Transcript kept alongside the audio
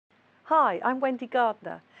Hi, I'm Wendy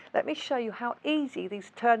Gardiner. Let me show you how easy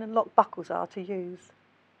these turn and lock buckles are to use.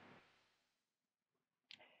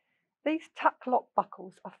 These tuck lock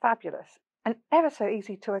buckles are fabulous and ever so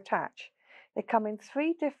easy to attach. They come in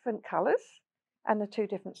 3 different colours and the 2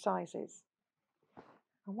 different sizes.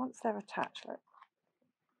 And once they're attached, look,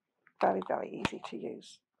 very easy to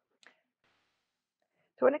use.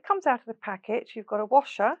 So when it comes out of the packet, you've got a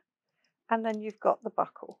washer and then you've got the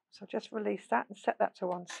buckle. So just release that and set that to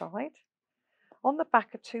one side. On the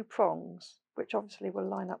back are 2 prongs, which obviously will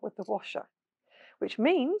line up with the washer, which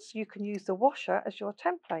means you can use the washer as your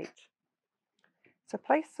template. So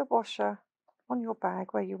place the washer on your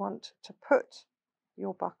bag where you want to put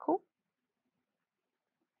your buckle,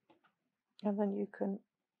 and then you can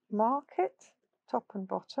mark it top and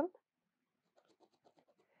bottom,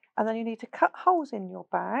 and then you need to cut holes in your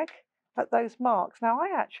bag at those marks. Now I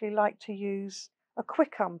actually like to use a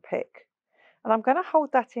quick unpick, and I'm going to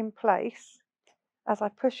hold that in place as I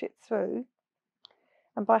push it through.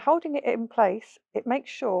 And by holding it in place, it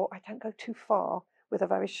makes sure I don't go too far with a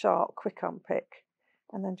very sharp quick unpick.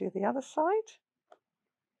 And then do the other side.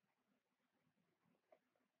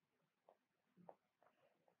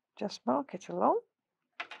 Just mark it along.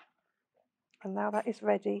 And now that is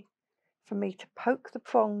ready for me to poke the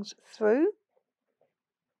prongs through.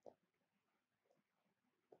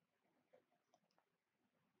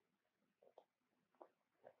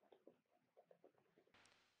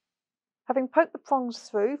 Having poked the prongs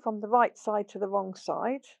through from the right side to the wrong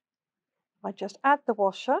side, I just add the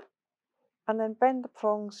washer and then bend the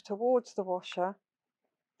prongs towards the washer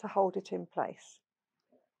to hold it in place.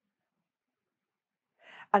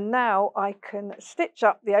 And now I can stitch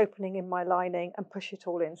up the opening in my lining and push it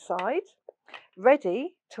all inside,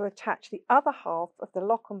 ready to attach the other half of the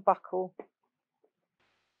lock and buckle.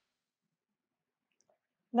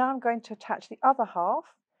 Now I'm going to attach the other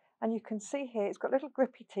half, and you can see here it's got little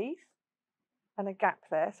grippy teeth and a gap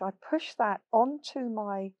there. So I push that onto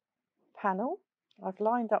my panel. I've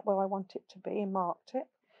lined up where I want it to be and marked it,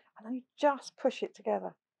 and then you just push it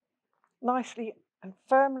together nicely and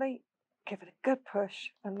firmly. Give it a good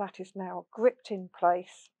push, and that is now gripped in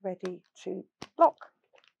place, ready to lock.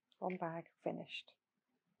 One bag finished.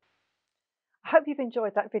 I hope you've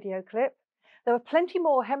enjoyed that video clip. There are plenty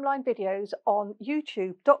more Hemline videos on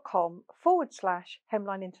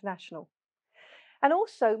youtube.com/Hemline International. And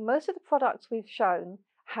also, most of the products we've shown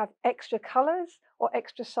have extra colours or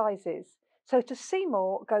extra sizes. So to see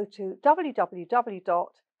more, go to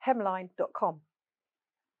www.hemline.com.